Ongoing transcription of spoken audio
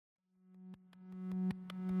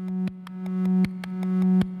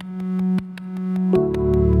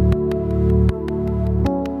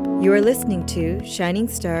You are listening to Shining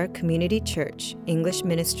Star Community Church English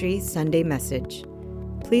Ministry Sunday Message.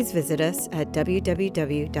 Please visit us at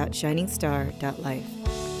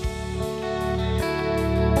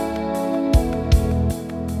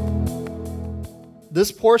www.shiningstar.life.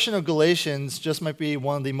 This portion of Galatians just might be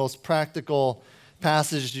one of the most practical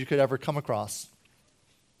passages you could ever come across.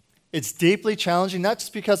 It's deeply challenging, not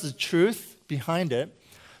just because of the truth behind it,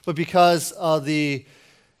 but because of the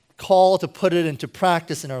call to put it into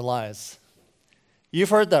practice in our lives.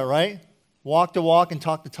 You've heard that, right? Walk the walk and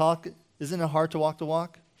talk the talk. Isn't it hard to walk the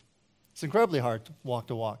walk? It's incredibly hard to walk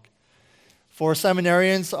the walk. For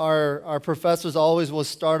seminarians, our professors always will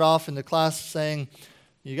start off in the class saying,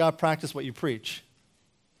 you got to practice what you preach.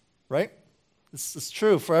 Right? It's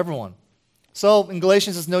true for everyone. So in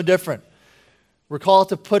Galatians, it's no different. We're called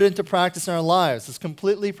to put it into practice in our lives. It's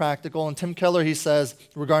completely practical. And Tim Keller, he says,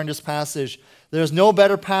 regarding this passage, there's no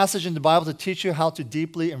better passage in the Bible to teach you how to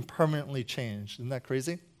deeply and permanently change. Isn't that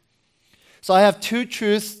crazy? So I have two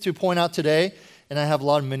truths to point out today, and I have a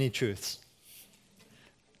lot of mini truths.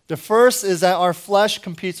 The first is that our flesh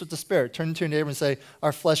competes with the Spirit. Turn to your neighbor and say,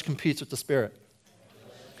 our flesh competes with the Spirit.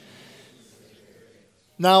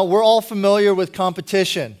 Now, we're all familiar with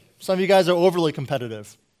competition. Some of you guys are overly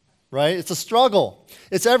competitive, right? It's a struggle.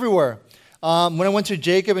 It's everywhere. When I went to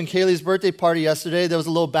Jacob and Kaylee's birthday party yesterday, there was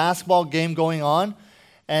a little basketball game going on,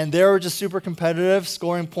 and they were just super competitive,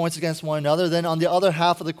 scoring points against one another. Then on the other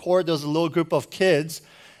half of the court, there was a little group of kids,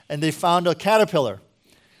 and they found a caterpillar.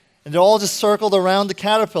 And they all just circled around the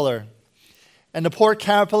caterpillar. And the poor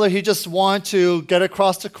caterpillar, he just wanted to get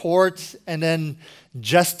across the court and then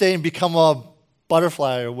gestate and become a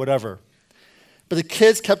butterfly or whatever. But the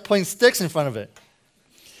kids kept putting sticks in front of it.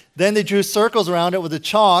 Then they drew circles around it with a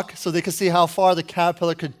chalk so they could see how far the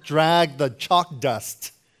caterpillar could drag the chalk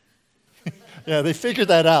dust. Yeah, they figured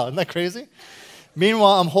that out. Isn't that crazy?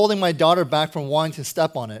 Meanwhile, I'm holding my daughter back from wanting to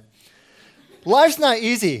step on it. Life's not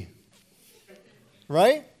easy,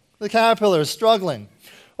 right? The caterpillar is struggling.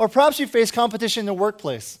 Or perhaps you face competition in the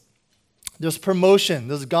workplace. There's promotion,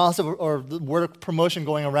 there's gossip or word of promotion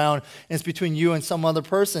going around, and it's between you and some other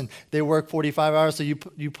person. They work 45 hours, so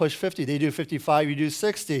you push 50. They do 55, you do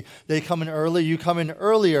 60. They come in early, you come in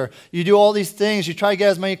earlier. You do all these things. You try to get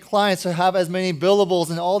as many clients, to have as many billables,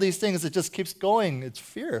 and all these things. It just keeps going. It's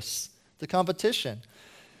fierce, the competition.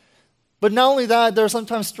 But not only that, there are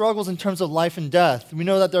sometimes struggles in terms of life and death. We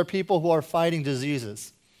know that there are people who are fighting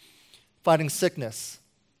diseases, fighting sickness,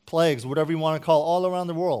 plagues, whatever you want to call, all around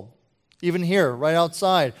the world. Even here, right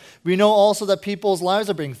outside. We know also that people's lives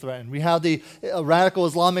are being threatened. We have the radical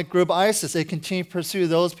Islamic group ISIS. They continue to pursue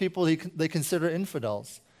those people they consider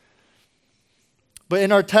infidels. But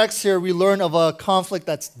in our text here, we learn of a conflict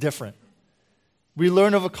that's different. We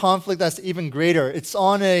learn of a conflict that's even greater. It's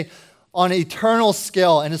on an eternal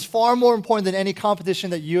scale, and it's far more important than any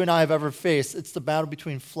competition that you and I have ever faced. It's the battle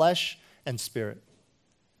between flesh and spirit.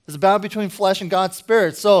 It's a battle between flesh and God's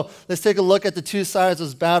Spirit. So let's take a look at the two sides of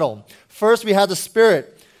this battle. First, we have the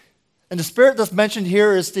Spirit. And the Spirit that's mentioned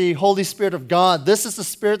here is the Holy Spirit of God. This is the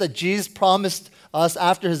Spirit that Jesus promised us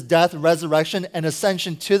after his death, resurrection, and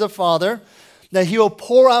ascension to the Father, that he will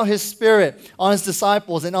pour out his Spirit on his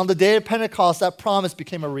disciples. And on the day of Pentecost, that promise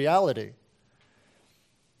became a reality.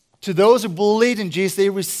 To those who believed in Jesus,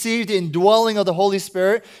 they received the indwelling of the Holy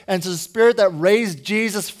Spirit. And to the Spirit that raised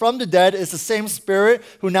Jesus from the dead is the same Spirit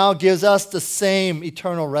who now gives us the same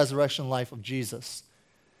eternal resurrection life of Jesus.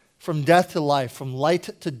 From death to life, from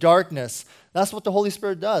light to darkness. That's what the Holy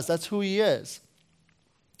Spirit does. That's who he is.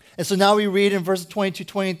 And so now we read in verses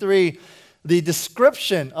 22-23 the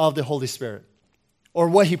description of the Holy Spirit, or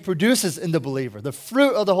what he produces in the believer, the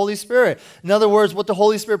fruit of the Holy Spirit. In other words, what the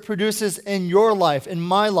Holy Spirit produces in your life, in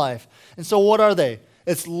my life. And so what are they?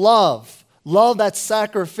 It's love. Love that's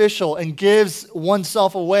sacrificial and gives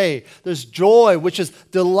oneself away. There's joy, which is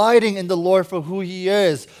delighting in the Lord for who he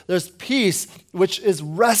is. There's peace, which is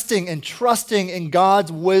resting and trusting in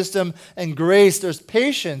God's wisdom and grace. There's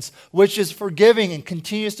patience, which is forgiving and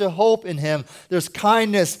continues to hope in him. There's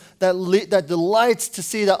kindness that delights to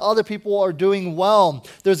see that other people are doing well.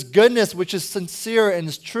 There's goodness, which is sincere and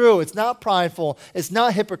is true. It's not prideful. It's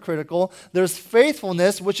not hypocritical. There's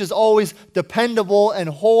faithfulness, which is always dependable and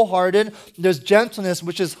wholehearted. There's gentleness,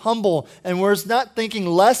 which is humble, and where it's not thinking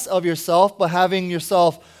less of yourself, but thinking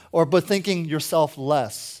yourself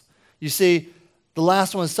less. You see, the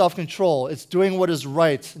last one is self-control. It's doing what is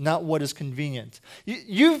right, not what is convenient.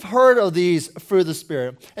 You've heard of these fruit of the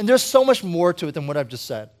Spirit, and there's so much more to it than what I've just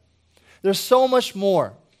said. There's so much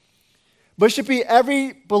more. But it should be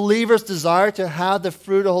every believer's desire to have the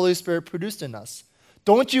fruit of the Holy Spirit produced in us.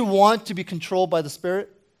 Don't you want to be controlled by the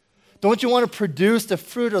Spirit? Don't you want to produce the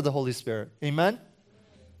fruit of the Holy Spirit? Amen?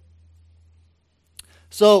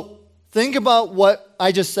 So think about what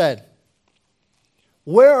I just said.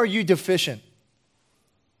 Where are you deficient?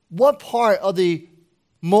 What part of the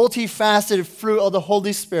multifaceted fruit of the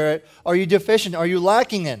Holy Spirit are you deficient? Are you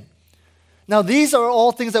lacking in? Now, these are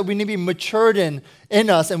all things that we need to be matured in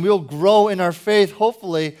us, and we'll grow in our faith,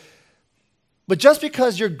 hopefully. But just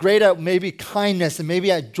because you're great at maybe kindness and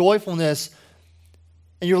maybe at joyfulness,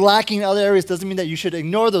 and you're lacking in other areas, doesn't mean that you should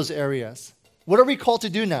ignore those areas. What are we called to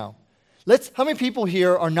do now? How many people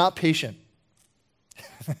here are not patient?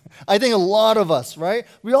 I think a lot of us, right?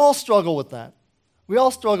 We all struggle with that. We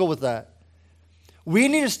all struggle with that. We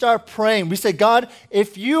need to start praying. We say, God,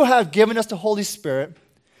 if you have given us the Holy Spirit,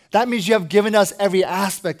 that means you have given us every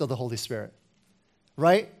aspect of the Holy Spirit,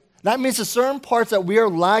 right? That means there's certain parts that we are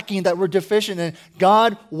lacking, that we're deficient in.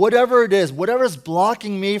 God, whatever it is, whatever is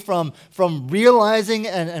blocking me from realizing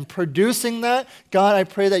and producing that, God, I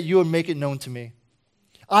pray that you would make it known to me.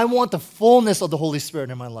 I want the fullness of the Holy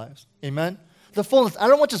Spirit in my life. Amen? The fullness. I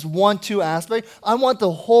don't want just one, two aspect. I want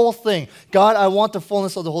the whole thing. God, I want the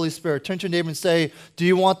fullness of the Holy Spirit. Turn to your neighbor and say, do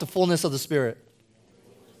you want the fullness of the Spirit?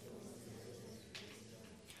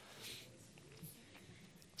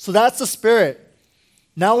 So that's the Spirit.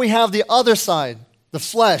 Now we have the other side, the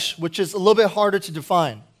flesh, which is a little bit harder to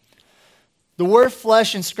define. The word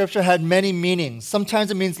flesh in Scripture had many meanings. Sometimes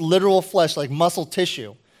it means literal flesh, like muscle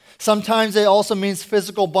tissue. Sometimes it also means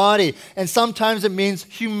physical body. And sometimes it means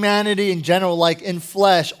humanity in general, like in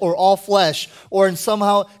flesh or all flesh, or in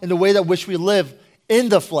somehow in the way that which we live in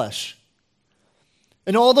the flesh.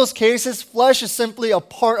 In all those cases, flesh is simply a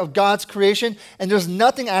part of God's creation, and there's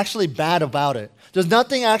nothing actually bad about it. There's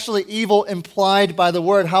nothing actually evil implied by the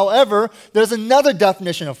word. However, there's another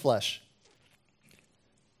definition of flesh.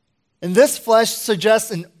 And this flesh suggests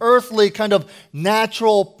an earthly kind of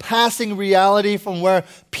natural passing reality from where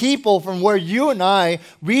you and I,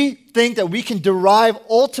 we think that we can derive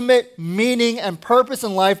ultimate meaning and purpose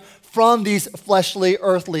in life from these fleshly,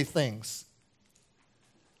 earthly things.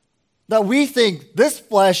 That we think this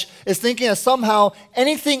flesh is thinking that somehow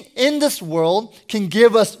anything in this world can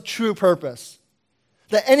give us true purpose.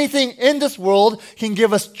 That anything in this world can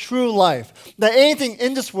give us true life. That anything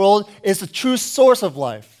in this world is the true source of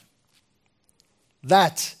life.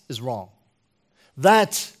 That is wrong.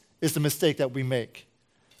 That is the mistake that we make.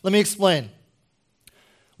 Let me explain.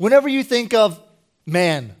 Whenever you think of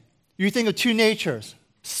man, you think of two natures,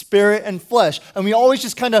 spirit and flesh. And we always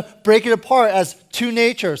just kind of break it apart as two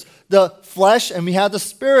natures, the flesh and we have the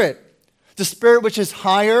spirit. The spirit which is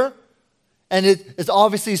higher, and it is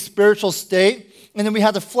obviously spiritual state. And then we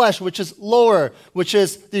have the flesh, which is lower, which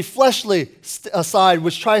is the fleshly side,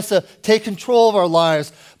 which tries to take control of our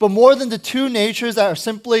lives. But more than the two natures that are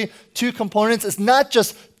simply two components, it's not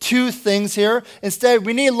just two things here. Instead,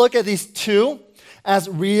 we need to look at these two as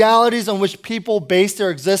realities on which people base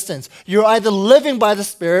their existence. You're either living by the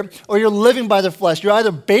Spirit or you're living by the flesh. You're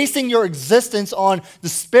either basing your existence on the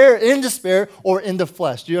Spirit, in the Spirit, or in the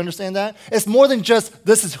flesh. Do you understand that? It's more than just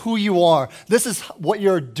this is who you are. This is what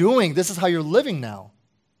you're doing. This is how you're living now.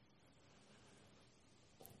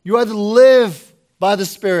 You either live by the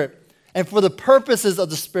Spirit and for the purposes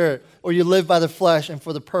of the Spirit, or you live by the flesh and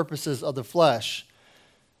for the purposes of the flesh.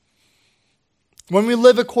 When we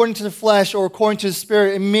live according to the flesh or according to the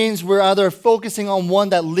Spirit, it means we're either focusing on one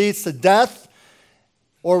that leads to death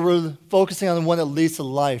or we're focusing on the one that leads to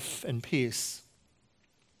life and peace.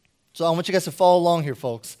 So I want you guys to follow along here,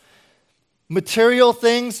 folks. Material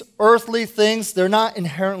things, earthly things, they're not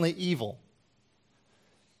inherently evil.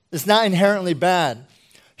 It's not inherently bad.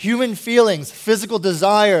 Human feelings, physical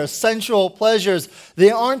desires, sensual pleasures, they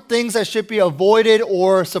aren't things that should be avoided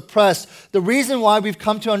or suppressed. The reason why we've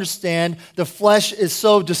come to understand the flesh is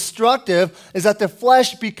so destructive is that the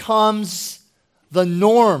flesh becomes the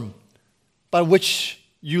norm by which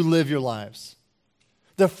you live your lives.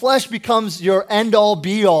 The flesh becomes your end-all,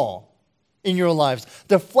 be-all in your lives.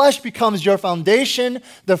 The flesh becomes your foundation.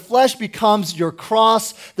 The flesh becomes your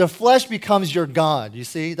cross. The flesh becomes your God. You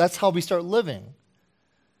see, that's how we start living.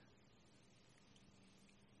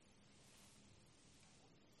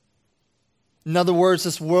 In other words,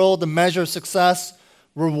 this world, the measure of success,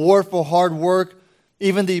 reward for hard work,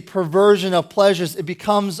 even the perversion of pleasures, it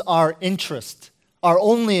becomes our interest, our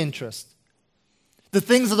only interest. The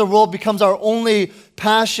things of the world becomes our only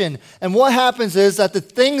passion. And what happens is that the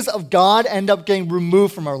things of God end up getting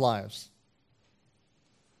removed from our lives.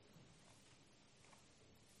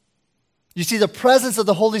 You see, the presence of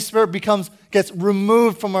the Holy Spirit gets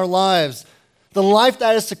removed from our lives. The life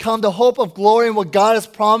that is to come, the hope of glory and what God has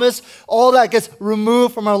promised, all that gets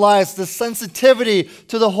removed from our lives. The sensitivity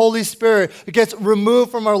to the Holy Spirit, it gets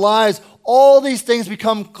removed from our lives. All these things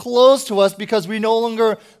become close to us because we no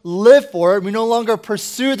longer live for it. We no longer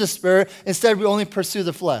pursue the Spirit. Instead, we only pursue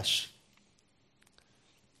the flesh.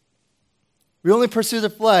 We only pursue the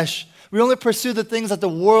flesh. We only pursue the things that the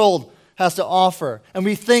world has to offer. And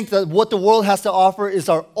we think that what the world has to offer is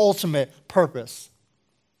our ultimate purpose.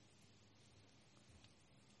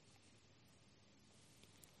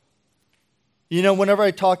 You know, whenever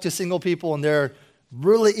I talk to single people and they're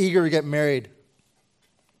really eager to get married,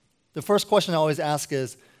 the first question I always ask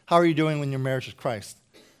is, how are you doing in your marriage with Christ?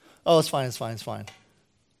 Oh, it's fine, it's fine, it's fine.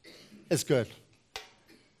 It's good.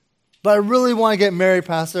 But I really want to get married,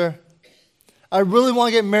 Pastor. I really want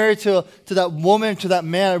to get married to that woman, to that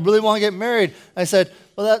man. I really want to get married. I said,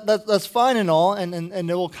 well, that's fine and all, and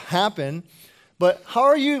it will happen. But how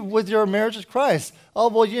are you with your marriage with Christ? Oh,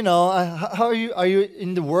 well, you know, how are you? Are you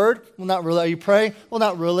in the Word? Well, not really. Are you praying? Well,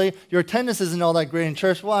 not really. Your attendance isn't all that great in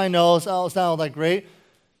church. Well, I know, it's not all that great.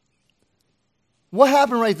 What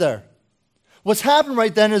happened right there? What's happened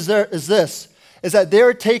right then is that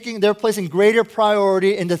they're placing greater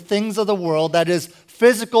priority in the things of the world, that is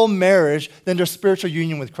physical marriage, than their spiritual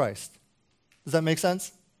union with Christ. Does that make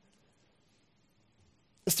sense?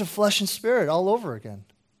 It's the flesh and spirit all over again.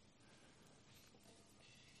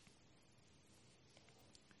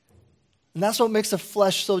 And that's what makes the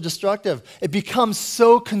flesh so destructive. It becomes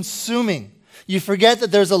so consuming. You forget that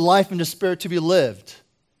there's a life in the Spirit to be lived.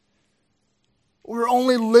 We're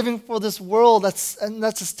only living for this world, and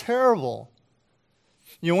that's just terrible.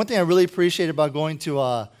 You know, one thing I really appreciate about going to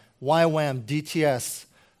YWAM DTS,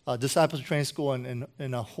 Discipleship Training School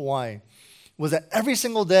in Hawaii, was that every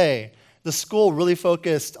single day, the school really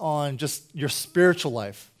focused on just your spiritual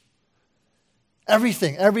life.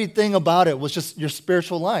 Everything about it was just your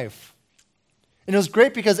spiritual life. And it was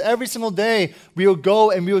great because every single day we would go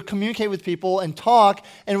and we would communicate with people and talk,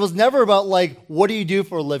 and it was never about like, what do you do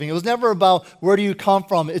for a living? It was never about where do you come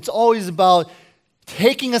from? It's always about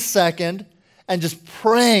taking a second and just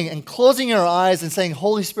praying and closing your eyes and saying,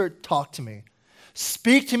 Holy Spirit, talk to me.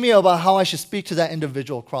 Speak to me about how I should speak to that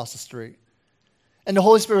individual across the street. And the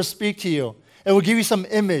Holy Spirit will speak to you. It will give you some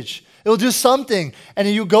image. It will do something. And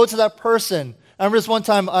then you go to that person. I remember this one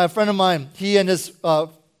time, a friend of mine, he and his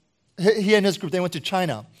group, they went to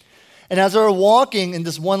China. And as they were walking in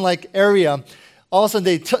this one area, all of a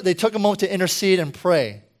sudden they took a moment to intercede and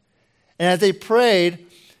pray. And as they prayed,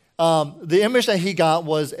 the image that he got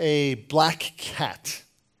was a black cat.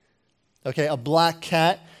 Okay, a black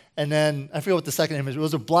cat. And then, I forget what the second image was. It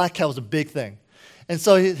was a black cat was a big thing. And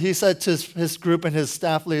so he said to his group and his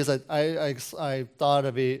staff leaders, I thought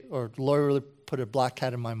of the Lord really put a black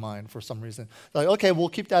cat in my mind for some reason. They're like, okay, we'll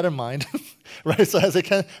keep that in mind. Right? So as they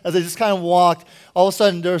just kind of walked, all of a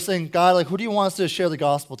sudden they're saying, God, who do you want us to share the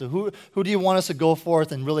gospel to? Who do you want us to go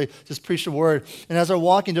forth and really just preach the word? And as they're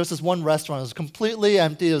walking, there was this one restaurant. It was completely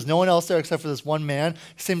empty. There was no one else there except for this one man.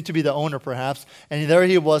 He seemed to be the owner, perhaps. And there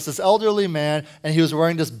he was, this elderly man, and he was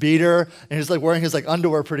wearing this beater, and he was wearing his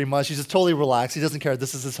underwear pretty much. He's just totally relaxed. He doesn't care.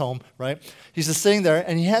 This is his home, right? He's just sitting there,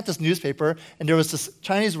 and he had this newspaper, and there was this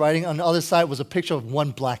Chinese writing. On the other side was a picture of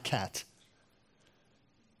one black cat.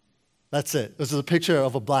 That's it. This is a picture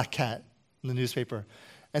of a black cat in the newspaper.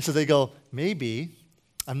 And so they go, maybe,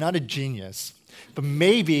 I'm not a genius, but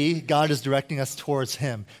maybe God is directing us towards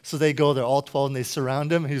him. So they go there, all 12, and they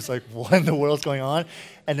surround him. And he's like, what in the world's going on?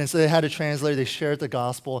 And then so they had a translator. They shared the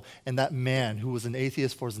gospel, and that man, who was an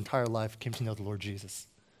atheist for his entire life, came to know the Lord Jesus.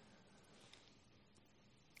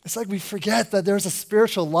 It's like we forget that there's a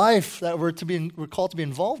spiritual life that we're called to be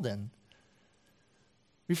involved in.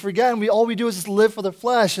 We forget, and all we do is just live for the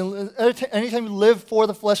flesh. And anytime you live for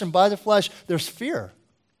the flesh and by the flesh, there's fear.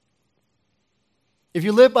 If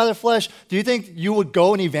you live by the flesh, do you think you would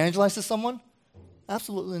go and evangelize to someone?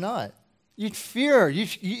 Absolutely not. You'd fear.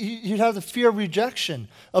 You'd have the fear of rejection,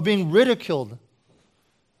 of being ridiculed.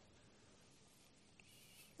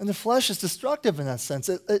 And the flesh is destructive in that sense.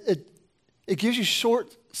 It gives you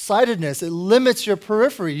short-sightedness. It limits your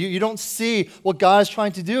periphery. You don't see what God is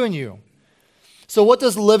trying to do in you. So what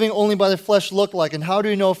does living only by the flesh look like, and how do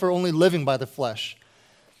you know if we're only living by the flesh?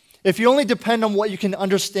 If you only depend on what you can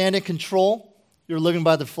understand and control, you're living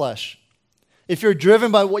by the flesh. If you're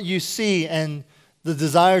driven by what you see and the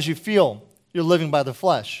desires you feel, you're living by the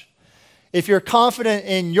flesh. If you're confident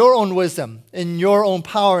in your own wisdom, in your own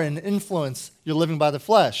power and influence, you're living by the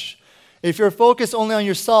flesh. If you're focused only on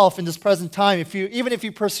yourself in this present time, even if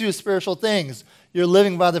you pursue spiritual things, you're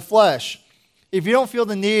living by the flesh. If you don't feel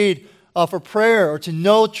the need for prayer or to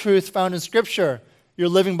know truth found in Scripture, you're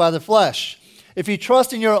living by the flesh. If you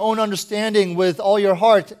trust in your own understanding with all your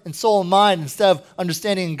heart and soul and mind instead of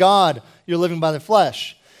understanding God, you're living by the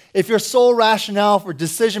flesh. If your sole rationale for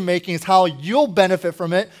decision making is how you'll benefit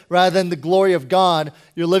from it rather than the glory of God,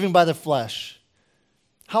 you're living by the flesh.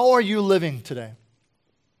 How are you living today?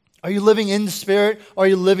 Are you living in the Spirit or are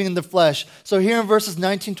you living in the flesh? So here in verses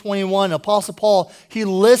 19-21, Apostle Paul, he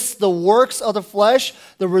lists the works of the flesh,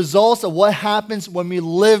 the results of what happens when we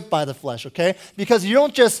live by the flesh, okay? Because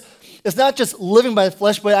it's not just living by the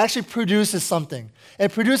flesh, but it actually produces something.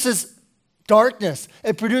 It produces darkness.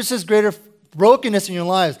 It produces greater brokenness in your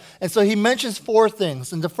lives. And so he mentions 4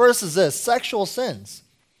 things. And the first is this: sexual sins.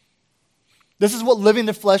 This is what living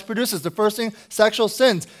the flesh produces. The first thing, sexual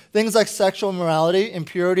sins. Things like sexual immorality,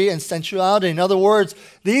 impurity, and sensuality. In other words,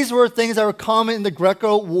 these were things that were common in the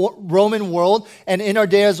Greco-Roman world and in our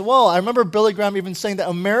day as well. I remember Billy Graham even saying that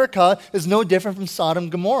America is no different from Sodom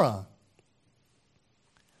and Gomorrah.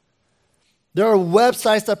 There are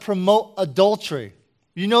websites that promote adultery.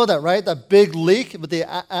 You know that, right? That big leak with the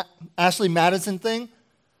Ashley Madison thing.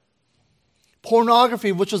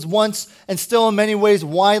 Pornography, which was once and still in many ways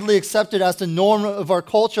widely accepted as the norm of our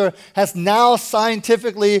culture, has now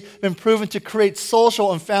scientifically been proven to create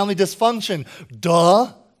social and family dysfunction.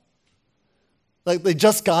 Duh. Like they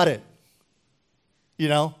just got it. You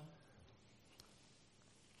know?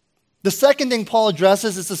 The second thing Paul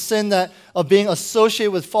addresses is the sin of being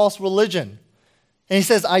associated with false religion. And he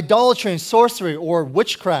says idolatry and sorcery or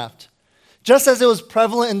witchcraft. Just as it was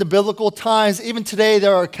prevalent in the biblical times, even today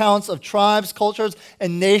there are accounts of tribes, cultures,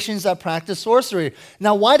 and nations that practice sorcery.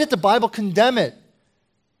 Now, why did the Bible condemn it?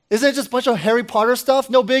 Isn't it just a bunch of Harry Potter stuff?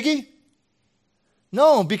 No biggie?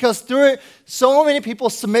 No, because through it, so many people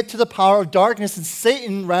submit to the power of darkness and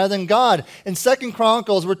Satan rather than God. In 2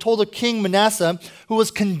 Chronicles, we're told of King Manasseh, who was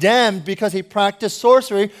condemned because he practiced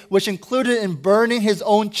sorcery, which included in burning his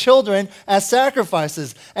own children as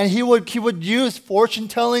sacrifices. And he would use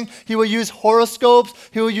fortune-telling, he would use horoscopes,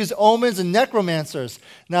 he would use omens and necromancers.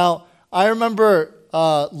 Now, I remember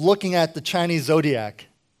looking at the Chinese zodiac.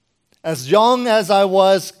 As young as I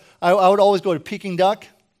was, I would always go to Peking Duck.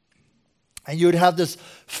 And you would have this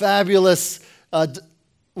fabulous,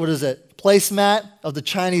 placemat of the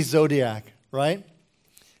Chinese zodiac, right?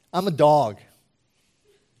 I'm a dog.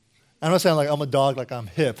 I'm not saying like I'm a dog like I'm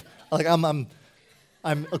hip. Like I'm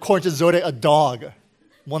according to zodiac, a dog,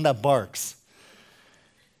 one that barks.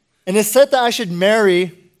 And it said that I should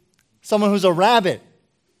marry someone who's a rabbit.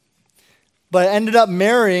 But I ended up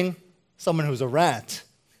marrying someone who's a rat.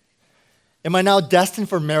 Am I now destined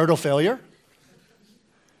for marital failure?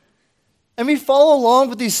 And we follow along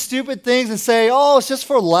with these stupid things and say, oh, it's just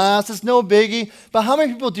for laughs, it's no biggie. But how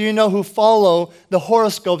many people do you know who follow the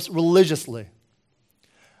horoscopes religiously?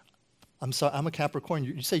 I'm sorry, I'm a Capricorn.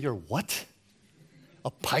 You say you're what? A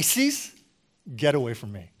Pisces? Get away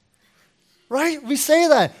from me. Right? We say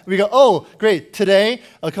that. We go, oh, great. Today,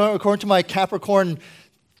 according to my Capricorn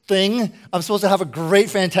thing, I'm supposed to have a great,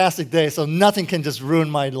 fantastic day, so nothing can just ruin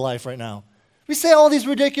my life right now. We say all these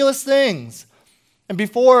ridiculous things. And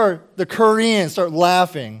before the Koreans start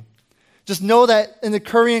laughing, just know that in the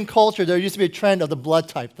Korean culture, there used to be a trend of the blood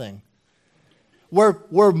type thing. Where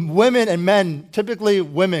women and men, typically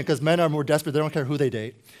women, because men are more desperate, they don't care who they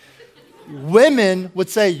date. Women would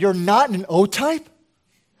say, you're not an O type?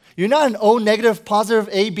 You're not an O negative, positive,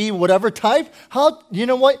 A, B, whatever type? You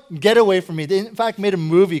know what? Get away from me. They, in fact, made a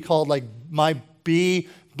movie called like My B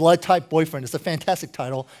Blood Type Boyfriend. It's a fantastic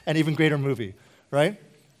title and even greater movie, right?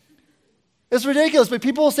 It's ridiculous, but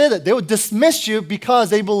people will say that. They will dismiss you because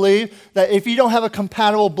they believe that if you don't have a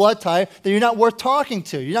compatible blood type, then you're not worth talking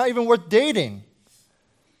to. You're not even worth dating.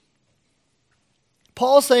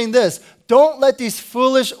 Paul's saying this: don't let these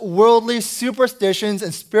foolish, worldly superstitions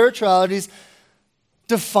and spiritualities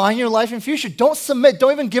define your life and future. Don't submit.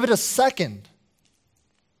 Don't even give it a second.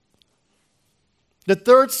 The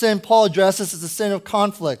third sin Paul addresses is the sin of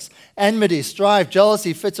conflicts, enmity, strife,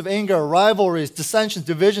 jealousy, fits of anger, rivalries, dissensions,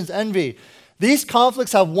 divisions, envy. These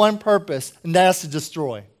conflicts have one purpose, and that is to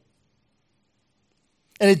destroy.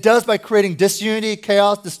 And it does by creating disunity,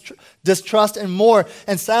 chaos, distrust, and more.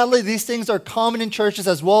 And sadly, these things are common in churches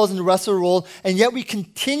as well as in the rest of the world, and yet we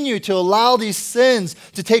continue to allow these sins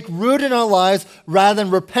to take root in our lives rather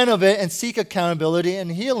than repent of it and seek accountability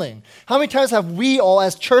and healing. How many times have we all,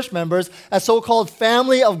 as church members, as so-called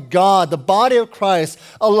family of God, the body of Christ,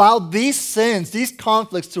 allowed these sins, these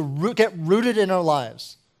conflicts to get rooted in our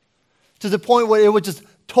lives to the point where it would just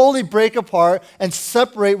totally break apart and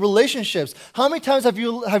separate relationships? How many times have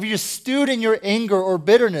you just stewed in your anger or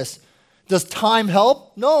bitterness? Does time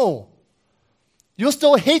help? No. You'll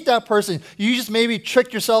still hate that person. You just maybe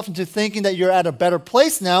tricked yourself into thinking that you're at a better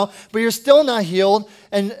place now, but you're still not healed,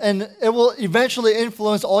 and it will eventually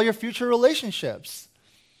influence all your future relationships.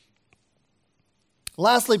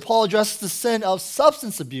 Lastly, Paul addresses the sin of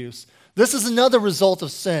substance abuse. This is another result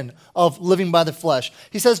of sin, of living by the flesh.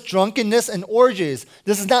 He says drunkenness and orgies.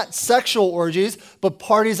 This is not sexual orgies, but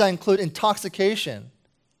parties that include intoxication.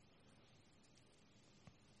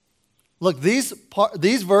 Look, these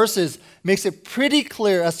verses makes it pretty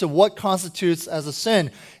clear as to what constitutes as a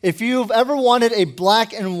sin. If you've ever wanted a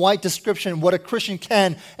black and white description of what a Christian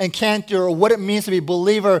can and can't do, or what it means to be a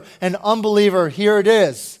believer and unbeliever, here it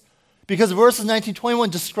is. Because verses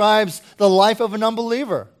 19-21 describes the life of an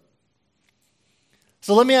unbeliever.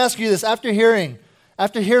 So let me ask you this. After hearing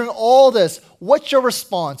all this, what's your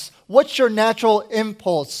response? What's your natural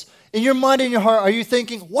impulse? In your mind and your heart, are you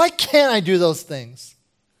thinking, why can't I do those things?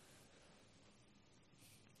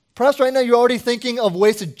 Perhaps right now you're already thinking of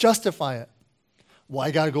ways to justify it. Well,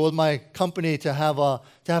 I got to go with my company to have a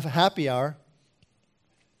happy hour.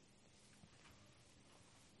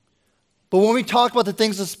 But when we talk about the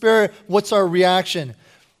things of the Spirit, what's our reaction?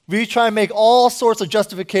 We try to make all sorts of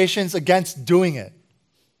justifications against doing it.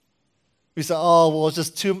 We say, oh, well, it's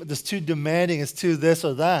too demanding, it's too this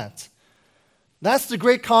or that. That's the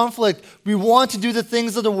great conflict. We want to do the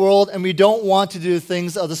things of the world, and we don't want to do the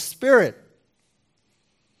things of the Spirit.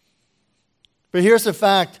 But here's the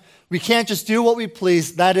fact. We can't just do what we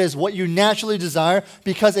please, that is, what you naturally desire,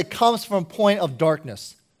 because it comes from a point of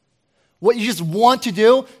darkness. What you just want to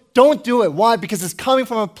do, don't do it. Why? Because it's coming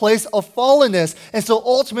from a place of fallenness. And so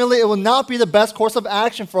ultimately, it will not be the best course of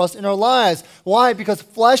action for us in our lives. Why? Because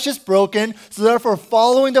flesh is broken, so therefore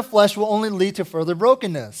following the flesh will only lead to further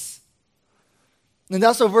brokenness. And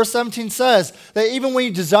that's what verse 17 says, that even when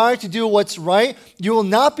you desire to do what's right, you will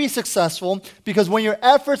not be successful, because when your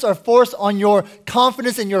efforts are forced on your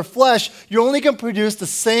confidence in your flesh, you're only going to produce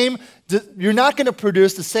you're not going to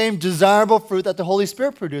produce the same desirable fruit that the Holy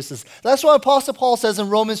Spirit produces. That's why Apostle Paul says in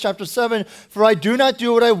Romans chapter 7, "For I do not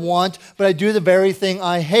do what I want, but I do the very thing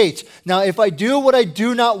I hate. Now, if I do what I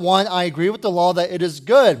do not want, I agree with the law that it is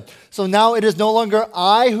good. So now it is no longer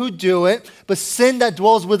I who do it, but sin that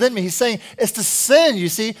dwells within me." He's saying it's the sin, you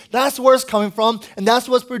see. That's where it's coming from, and that's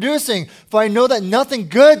what's producing. "For I know that nothing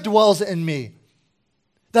good dwells in me,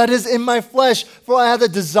 that is in my flesh. For I have the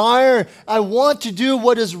desire, I want to do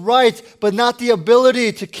what is right, but not the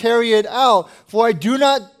ability to carry it out. For I do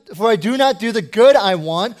not do the good I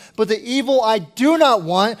want, but the evil I do not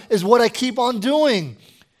want is what I keep on doing.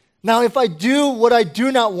 Now, if I do what I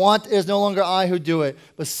do not want, it is no longer I who do it,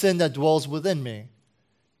 but sin that dwells within me."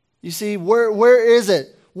 You see, where is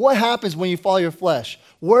it? What happens when you follow your flesh?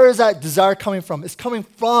 Where is that desire coming from? It's coming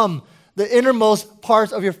from the innermost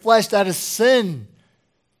parts of your flesh, that is sin.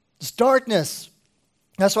 It's darkness.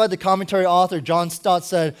 That's why the commentary author, John Stott,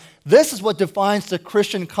 said, "This is what defines the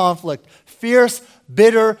Christian conflict: fierce,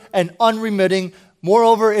 bitter, and unremitting.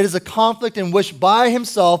 Moreover, it is a conflict in which by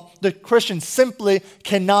himself the Christian simply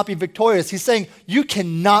cannot be victorious." He's saying you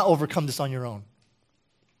cannot overcome this on your own.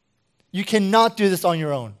 You cannot do this on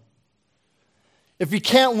your own. If you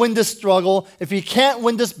can't win this struggle, if you can't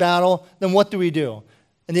win this battle, then what do we do?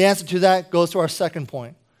 And the answer to that goes to our second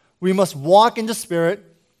point. We must walk in the Spirit,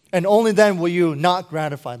 and only then will you not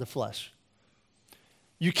gratify the flesh.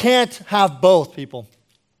 You can't have both, people.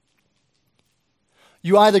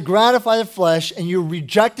 You either gratify the flesh and you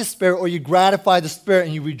reject the Spirit, or you gratify the Spirit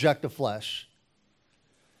and you reject the flesh.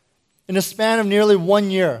 In a span of nearly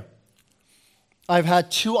 1 year, I've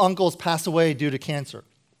had 2 uncles pass away due to cancer.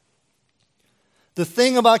 The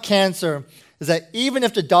thing about cancer is that even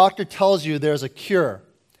if the doctor tells you there's a cure,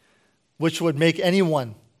 which would make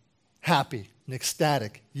anyone happy and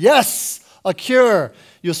ecstatic, yes, a cure,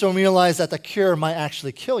 you'll soon realize that the cure might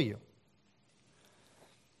actually kill you.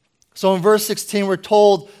 So in verse 16, we're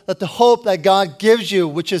told that the hope that God gives you,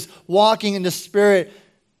 which is walking in the Spirit,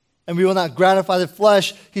 and we will not gratify the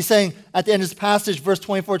flesh, he's saying at the end of this passage, verse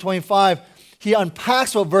 24, 25, he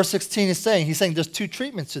unpacks what verse 16 is saying. He's saying there's 2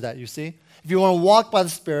 treatments to that, you see. If you want to walk by the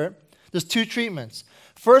Spirit, there's 2 treatments.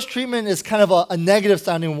 First treatment is kind of a negative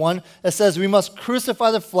sounding one. It says we must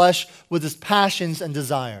crucify the flesh with its passions and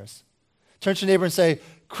desires. Turn to your neighbor and say,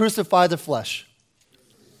 crucify the flesh.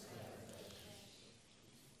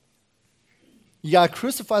 You got to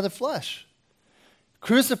crucify the flesh.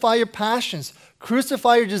 Crucify your passions.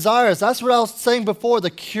 Crucify your desires. That's what I was saying before. The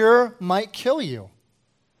cure might kill you.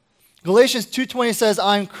 Galatians 2:20 says,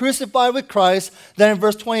 I am crucified with Christ. Then in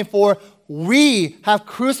verse 24, we have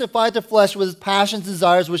crucified the flesh with its passions and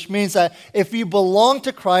desires, which means that if we belong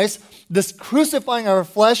to Christ, this crucifying our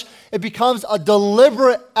flesh, it becomes a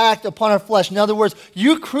deliberate act upon our flesh. In other words,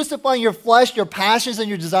 you crucifying your flesh, your passions and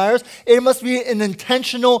your desires, it must be an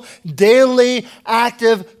intentional, daily,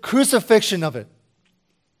 active crucifixion of it.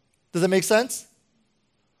 Does that make sense?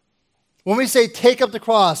 When we say take up the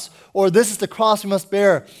cross, or this is the cross we must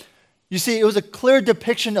bear, you see, it was a clear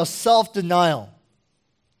depiction of self-denial.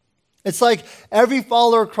 It's like every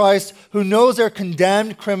follower of Christ who knows they're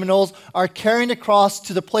condemned criminals are carrying the cross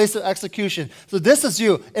to the place of execution. So this is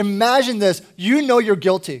you. Imagine this. You know you're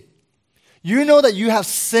guilty. You know that you have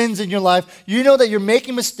sins in your life. You know that you're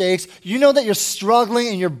making mistakes. You know that you're struggling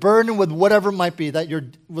and you're burdened with whatever it might be, that you're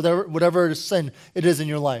whatever sin it is in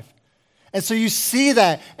your life. And so you see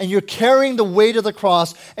that, and you're carrying the weight of the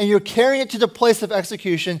cross, and you're carrying it to the place of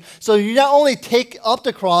execution. So you not only take up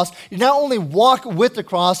the cross, you not only walk with the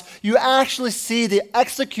cross, you actually see the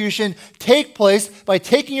execution take place by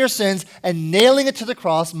taking your sins and nailing it to the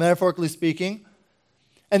cross, metaphorically speaking.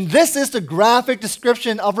 And this is the graphic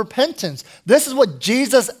description of repentance. This is what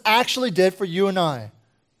Jesus actually did for you and I.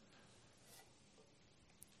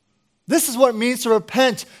 This is what it means to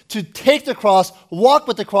repent, to take the cross, walk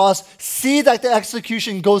with the cross, see that the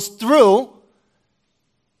execution goes through,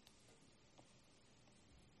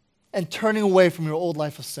 and turning away from your old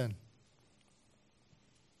life of sin.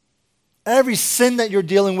 Every sin that you're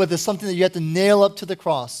dealing with is something that you have to nail up to the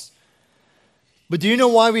cross. But do you know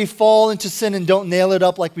why we fall into sin and don't nail it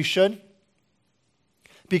up like we should?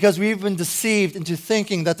 Because we've been deceived into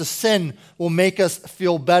thinking that the sin will make us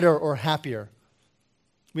feel better or happier.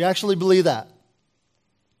 We actually believe that.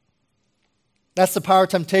 That's the power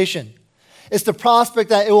of temptation. It's the prospect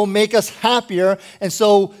that it will make us happier, and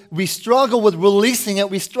so we struggle with releasing it.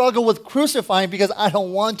 We struggle with crucifying because I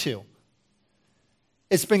don't want to.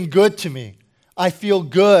 It's been good to me. I feel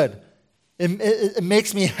good. It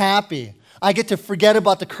makes me happy. I get to forget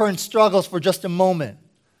about the current struggles for just a moment.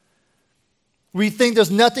 We think there's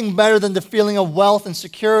nothing better than the feeling of wealth and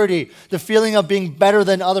security, the feeling of being better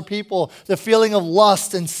than other people, the feeling of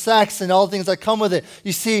lust and sex and all the things that come with it.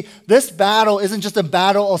 You see, this battle isn't just a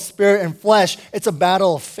battle of spirit and flesh, it's a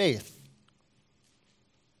battle of faith.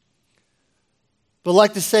 But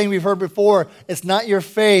like the saying we've heard before, it's not your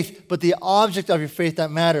faith, but the object of your faith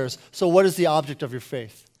that matters. So what is the object of your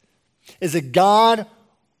faith? Is it God,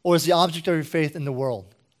 or is the object of your faith in the world?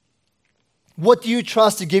 What do you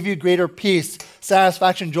trust to give you greater peace,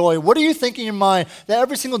 satisfaction, joy? What do you think in your mind that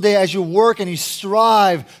every single day as you work and you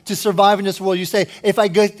strive to survive in this world, you say, if I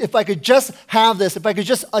could just have this, if I could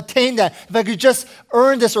just attain that, if I could just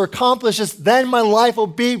earn this or accomplish this, then my life will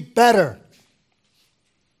be better.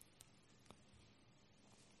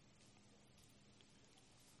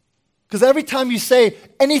 Because every time you say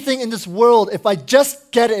anything in this world, if I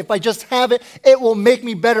just get it, if I just have it, it will make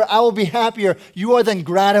me better, I will be happier, you are then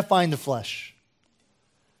gratifying the flesh.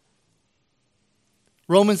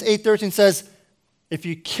 Romans 8:13 says, if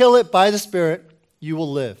you kill it by the Spirit, you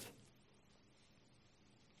will live.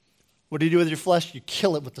 What do you do with your flesh? You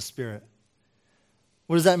kill it with the Spirit.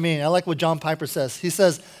 What does that mean? I like what John Piper says. He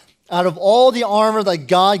says, out of all the armor that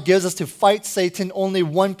God gives us to fight Satan, only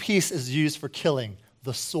one piece is used for killing,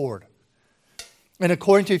 the sword. And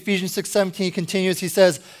according to Ephesians 6:17, he continues, he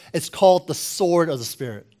says, it's called the sword of the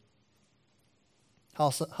Spirit.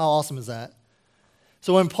 How awesome is that?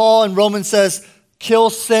 So when Paul in Romans says,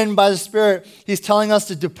 kill sin by the Spirit, he's telling us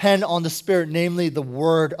to depend on the Spirit, namely the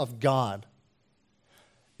Word of God.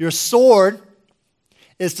 Your sword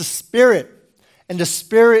is the Spirit, and the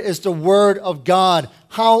Spirit is the Word of God.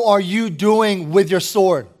 How are you doing with your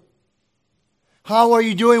sword? How are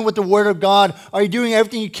you doing with the Word of God? Are you doing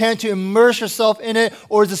everything you can to immerse yourself in it,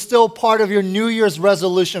 or is it still part of your New Year's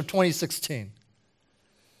resolution of 2016?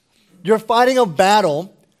 You're fighting a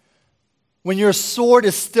battle when your sword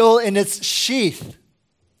is still in its sheath.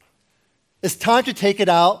 It's time to take it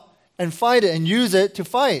out and fight it and use it to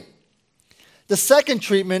fight. The second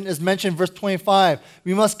treatment is mentioned in verse 25.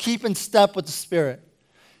 We must keep in step with the Spirit.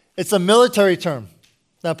 It's a military term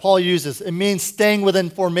that Paul uses. It means staying within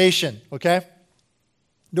formation, okay?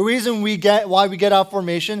 The reason why we get out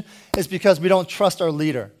formation is because we don't trust our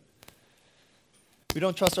leader. We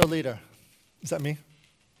don't trust our leader. Is that me?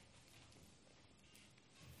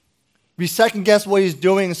 We second guess what he's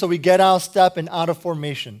doing, so we get out of step and out of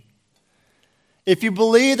formation. If you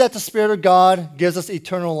believe that the Spirit of God gives us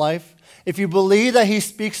eternal life, if you believe that he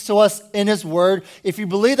speaks to us in his word, if you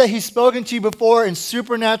believe that he's spoken to you before in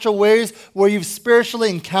supernatural ways where you've spiritually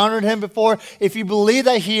encountered him before, if you believe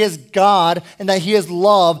that he is God and that he is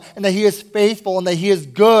love and that he is faithful and that he is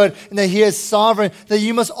good and that he is sovereign, then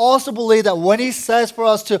you must also believe that when he says for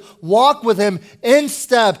us to walk with him in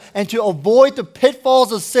step and to avoid the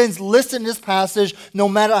pitfalls of sins listed in this passage, no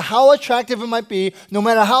matter how attractive it might be, no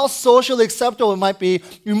matter how socially acceptable it might be,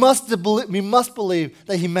 we must believe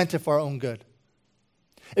that he meant it for our own good.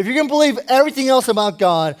 If you can believe everything else about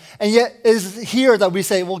God, and yet it is here that we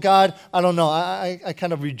say, well, God, I don't know, I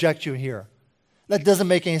kind of reject you here. That doesn't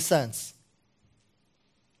make any sense.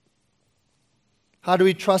 How do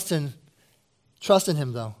we trust in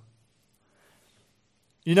him, though?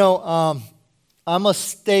 You know, I'm a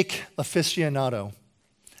steak aficionado.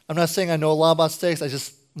 I'm not saying I know a lot about steaks, I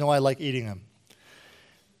just know I like eating them.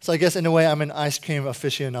 So I guess in a way I'm an ice cream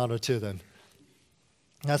aficionado too then.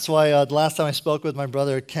 That's why the last time I spoke with my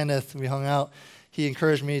brother Kenneth, we hung out, he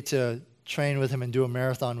encouraged me to train with him and do a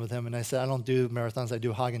marathon with him. And I said, I don't do marathons, I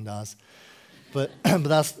do Haagen-Dazs. But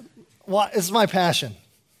it's my passion,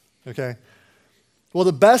 okay? Well,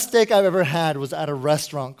 the best steak I've ever had was at a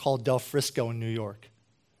restaurant called Del Frisco in New York.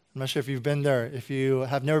 I'm not sure if you've been there. If you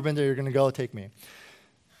have never been there, you're going to go, take me.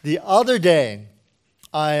 The other day,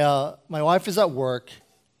 my wife is at work,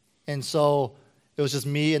 and so it was just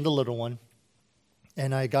me and the little one.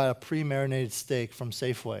 And I got a pre-marinated steak from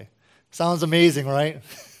Safeway. Sounds amazing, right?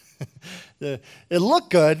 It looked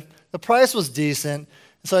good. The price was decent.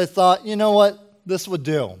 So I thought, you know what? This would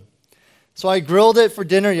do. So I grilled it for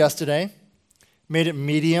dinner yesterday, made it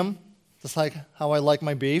medium, just like how I like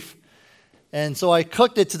my beef. And so I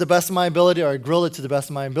cooked it to the best of my ability, or I grilled it to the best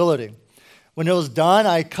of my ability. When it was done,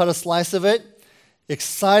 I cut a slice of it,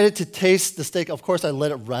 excited to taste the steak. Of course, I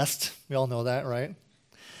let it rest. We all know that, right?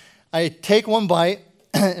 I take one bite,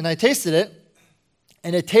 and I tasted it,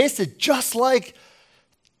 and it tasted just like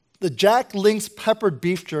the Jack Link's peppered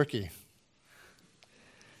beef jerky.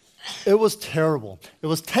 It was terrible. It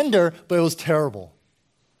was tender, but it was terrible.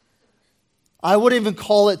 I wouldn't even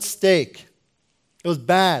call it steak. It was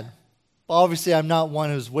bad. But obviously, I'm not one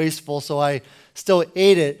who's wasteful, so I still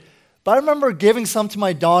ate it. But I remember giving some to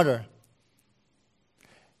my daughter.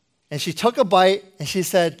 And she took a bite, and she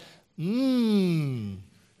said, mmm.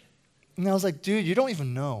 And I was like, dude, you don't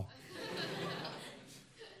even know.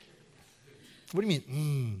 What do you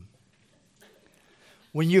mean,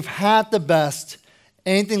 When you've had the best,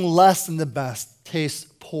 anything less than the best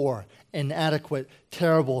tastes poor, inadequate,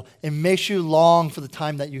 terrible. It makes you long for the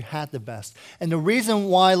time that you had the best. And the reason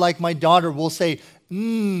why, like my daughter, we'll say,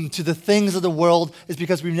 to the things of the world is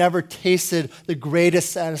because we've never tasted the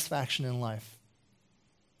greatest satisfaction in life,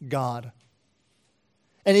 God.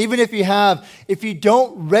 And even if you have, if you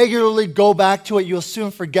don't regularly go back to it, you'll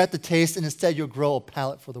soon forget the taste, and instead you'll grow a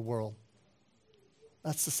palate for the world.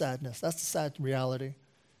 That's the sadness. That's the sad reality.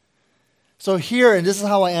 So here, and this is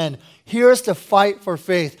how I end, here's the fight for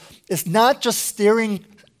faith. It's not just steering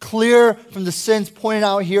clear from the sins pointed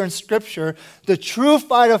out here in Scripture. The true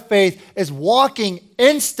fight of faith is walking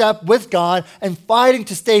in step with God and fighting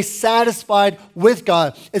to stay satisfied with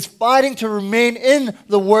God. It's fighting to remain in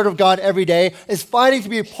the Word of God every day. It's fighting to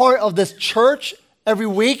be a part of this church every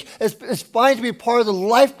week. It's fighting to be part of the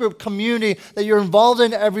life group community that you're involved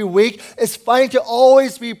in every week. It's fighting to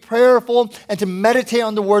always be prayerful and to meditate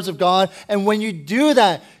on the words of God. And when you do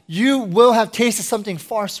that, you will have tasted something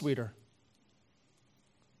far sweeter,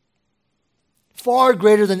 far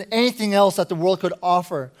greater than anything else that the world could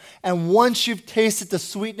offer. And once you've tasted the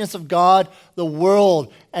sweetness of God, the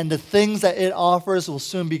world and the things that it offers will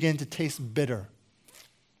soon begin to taste bitter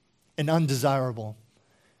and undesirable.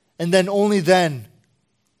 And then only then,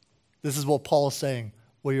 this is what Paul is saying,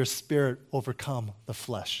 will your spirit overcome the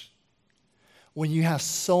flesh. When you have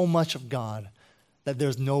so much of God that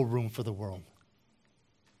there's no room for the world.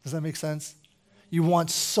 Does that make sense? You want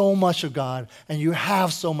so much of God, and you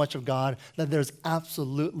have so much of God that there's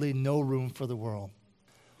absolutely no room for the world.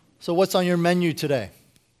 So what's on your menu today?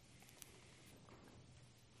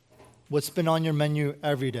 What's been on your menu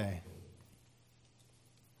every day?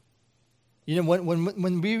 You know,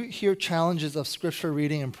 when we hear challenges of scripture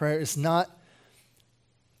reading and prayer,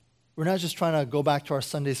 we're not just trying to go back to our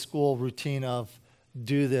Sunday school routine of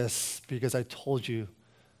do this because I told you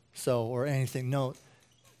so or anything. No,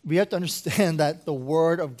 we have to understand that the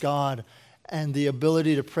Word of God and the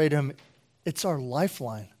ability to pray to Him, it's our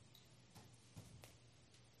lifeline.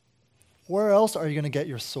 Where else are you going to get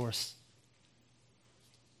your source?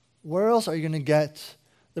 Where else are you going to get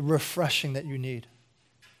the refreshing that you need?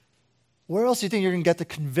 Where else do you think you're going to get the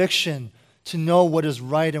conviction to know what is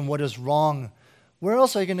right and what is wrong Where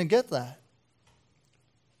else are you going to get that?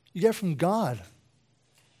 You get it from God.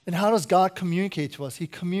 And how does God communicate to us? He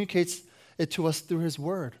communicates it to us through His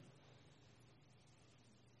Word.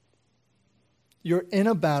 You're in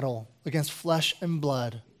a battle against flesh and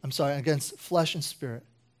blood. Against flesh and spirit.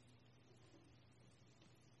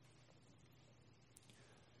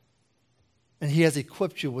 And He has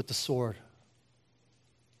equipped you with the sword.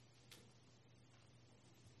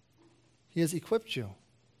 He has equipped you.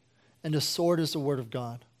 And the sword is the Word of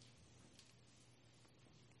God.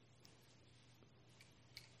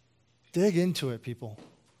 Dig into it, people.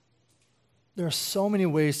 There are so many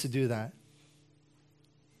ways to do that.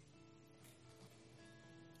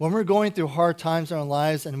 When we're going through hard times in our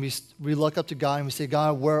lives and we look up to God and we say,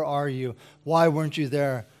 God, where are you? Why weren't you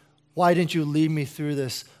there? Why didn't you lead me through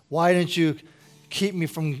this? Why didn't you keep me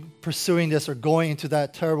from pursuing this or going into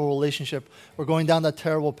that terrible relationship or going down that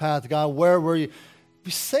terrible path? God, where were you? We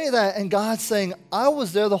say that and God's saying, I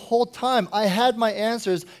was there the whole time. I had my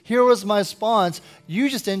answers. Here was my response. You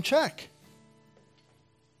just didn't check.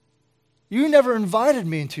 You never invited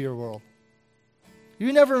me into your world.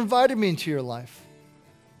 You never invited me into your life.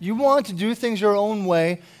 You want to do things your own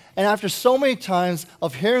way. And after so many times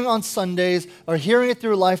of hearing on Sundays or hearing it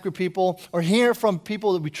through life group people or hearing it from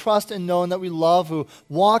people that we trust and know and that we love who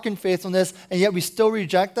walk in faithfulness and yet we still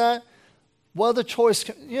reject that, what other choice?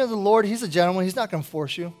 The Lord, He's a gentleman. He's not going to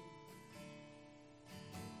force you.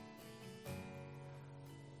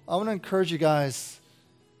 I want to encourage you guys,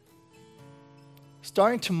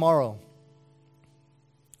 starting tomorrow,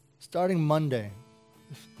 starting Monday,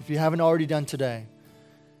 if you haven't already done today,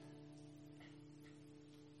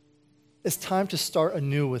 it's time to start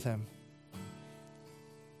anew with Him.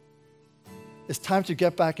 It's time to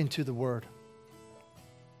get back into the Word.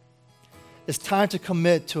 It's time to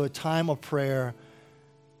commit to a time of prayer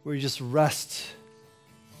where you just rest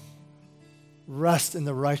in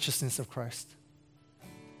the righteousness of Christ.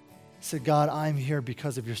 Say, God, I'm here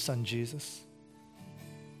because of your Son, Jesus.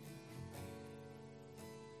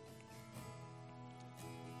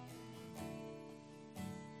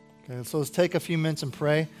 Okay, so let's take a few minutes and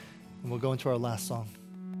pray, and we'll go into our last song.